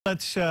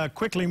Let's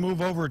quickly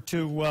move over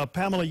to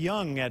Pamela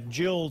Young at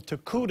Jill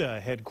Tokuda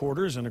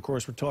headquarters. And, of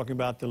course, we're talking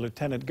about the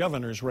lieutenant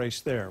governor's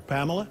race there.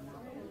 Pamela?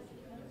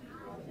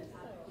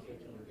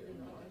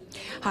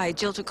 Hi,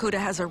 Jill Tokuda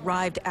has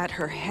arrived at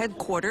her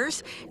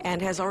headquarters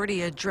and has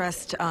already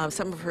addressed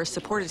some of her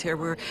supporters here.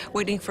 We're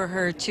waiting for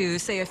her to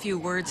say a few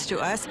words to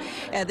us.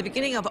 At the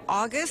beginning of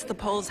August, the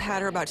polls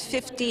had her about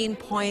 15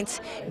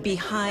 points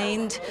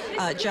behind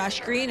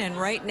Josh Green, and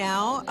right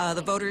now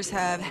the voters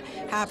have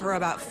her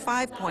about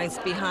 5 points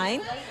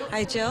behind.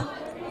 Hi, Jill.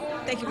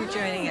 Thank you for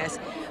joining us.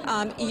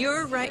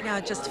 You're right now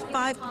just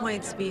 5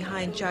 points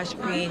behind Josh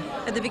Green.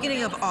 At the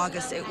beginning of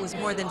August, it was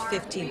more than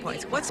 15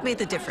 points. What's made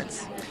the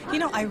difference? You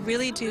know, I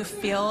really do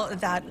feel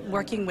that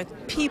working with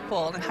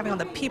people and having all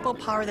the people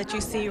power that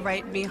you see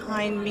right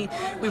behind me,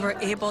 we were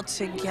able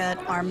to get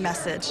our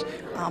message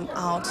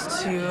out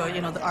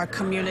to, our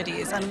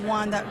communities. And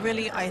one that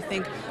really, I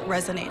think,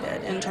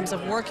 resonated in terms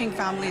of working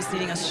families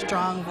needing a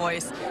strong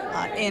voice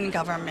in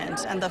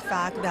government, and the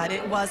fact that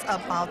it was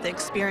about the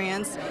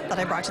experience that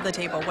I brought to the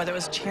table, whether it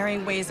was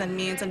chairing Ways and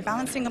Means and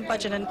balancing a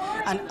budget and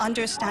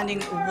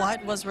understanding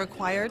what was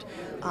required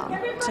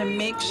to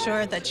make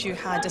sure that you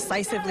had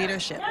decisive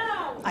leadership.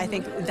 I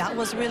think that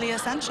was really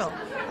essential.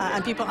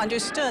 And people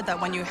understood that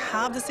when you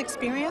have this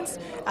experience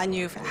and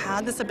you've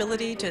had this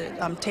ability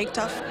to take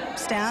tough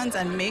stands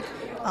and make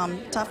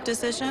tough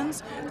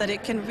decisions, that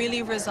it can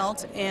really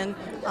result in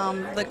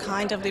the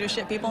kind of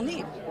leadership people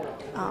need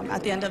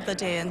at the end of the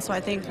day. And so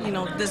I think,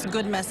 this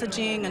good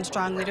messaging and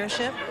strong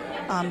leadership,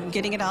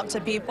 getting it out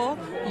to people,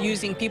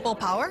 using people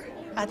power,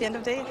 at the end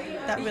of the day,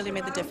 that really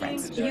made the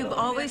difference. You've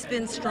always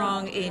been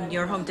strong in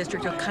your home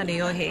district of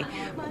Kaneohe.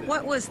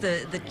 What was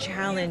the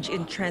challenge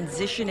in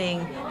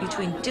transitioning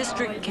between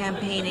district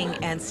campaigning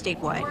and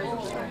statewide?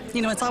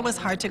 It's always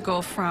hard to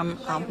go from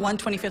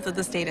 1/25th of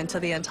the state into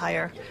the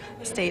entire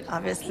state,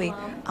 obviously.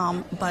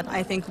 But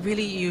I think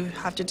really you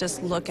have to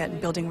just look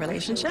at building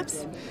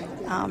relationships.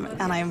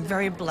 And I am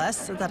very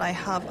blessed that I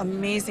have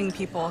amazing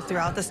people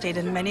throughout the state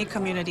in many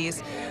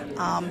communities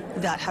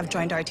that have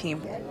joined our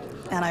team.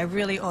 And I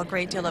really owe a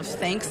great deal of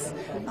thanks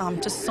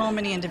to so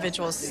many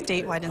individuals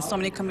statewide and so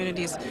many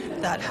communities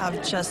that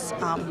have just,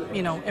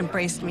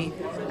 embraced me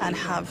and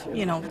have,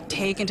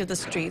 taken to the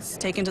streets,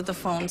 taken to the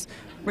phones,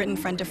 written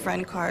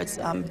friend-to-friend cards,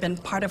 been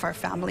part of our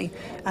family,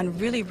 and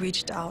really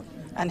reached out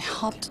and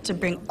helped to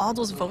bring all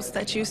those votes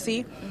that you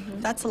see.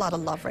 That's a lot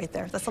of love right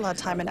there. That's a lot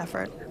of time and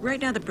effort. Right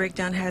now, the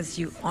breakdown has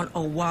you on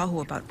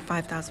Oahu about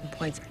 5,000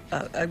 points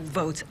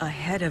votes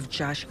ahead of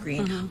Josh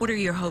Green. What are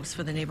your hopes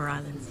for the neighbor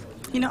islands?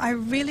 I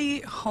really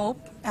hope,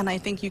 and I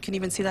think you can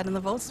even see that in the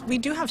votes, we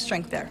do have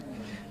strength there.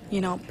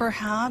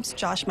 Perhaps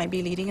Josh might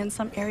be leading in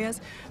some areas,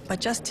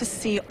 but just to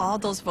see all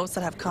those votes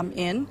that have come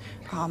in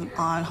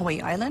on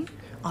Hawaii Island,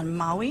 on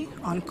Maui,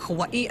 on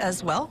Kauai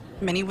as well.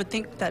 Many would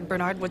think that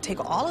Bernard would take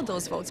all of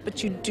those votes,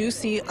 but you do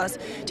see us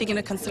taking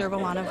a considerable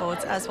amount of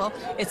votes as well.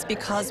 It's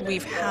because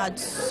we've had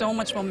so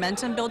much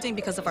momentum building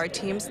because of our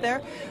teams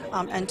there.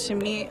 And to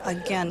me,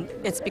 again,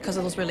 it's because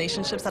of those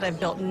relationships that I've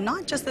built,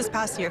 not just this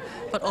past year,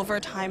 but over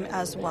time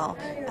as well.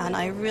 And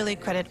I really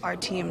credit our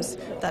teams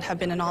that have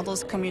been in all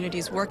those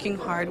communities working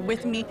hard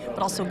with me, but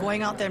also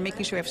going out there,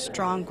 making sure we have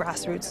strong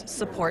grassroots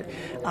support,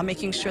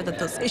 making sure that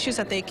those issues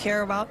that they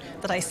care about,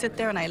 that I sit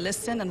there and I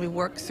listen and we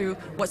work through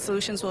what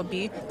solutions will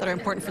be that are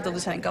important for the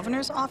Lieutenant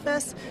Governor's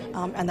office,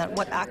 and that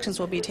what actions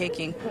we'll be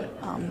taking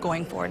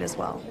going forward as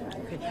well.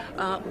 Okay.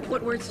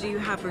 What words do you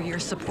have for your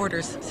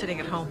supporters sitting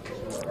at home?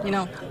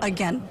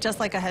 Again, just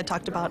like I had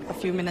talked about a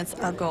few minutes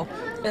ago,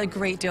 a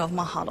great deal of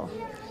mahalo.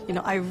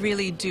 I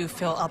really do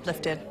feel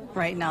uplifted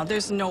right now.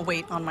 There's no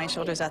weight on my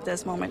shoulders at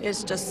this moment.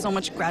 It's just so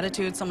much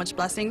gratitude, so much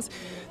blessings.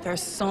 There are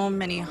so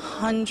many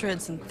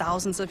hundreds and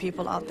thousands of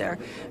people out there.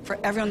 For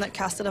everyone that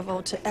casted a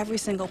vote, to every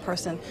single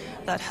person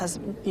that has,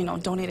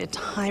 donated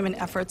time and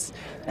efforts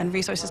and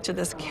resources to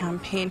this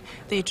campaign,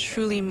 they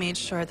truly made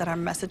sure that our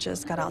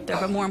messages got out there.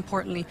 But more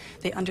importantly,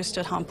 they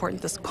understood how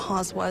important this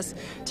cause was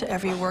to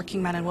every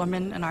working man and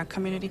woman in our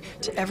community,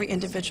 to every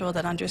individual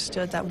that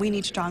understood that we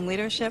need strong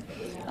leadership.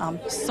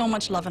 So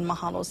much love and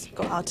mahalos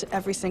go out to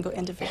every single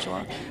individual.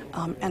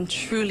 And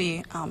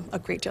truly a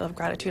great deal of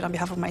gratitude on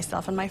behalf of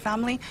myself and my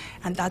family,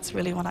 and that's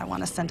really what I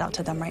want to send out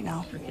to them right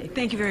now. Okay.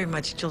 Thank you very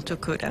much, Jill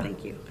Tokuda.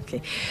 Thank you.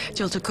 Okay.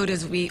 Jill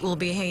Tokuda will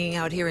be hanging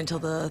out here until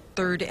the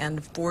 3rd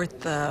and 4th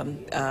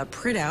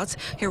printouts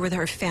here with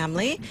her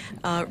family.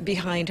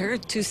 Behind her,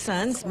 2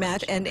 sons,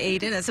 Matt and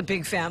Aiden. That's a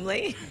big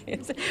family.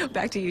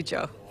 Back to you,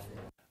 Joe.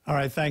 All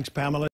right, thanks, Pamela.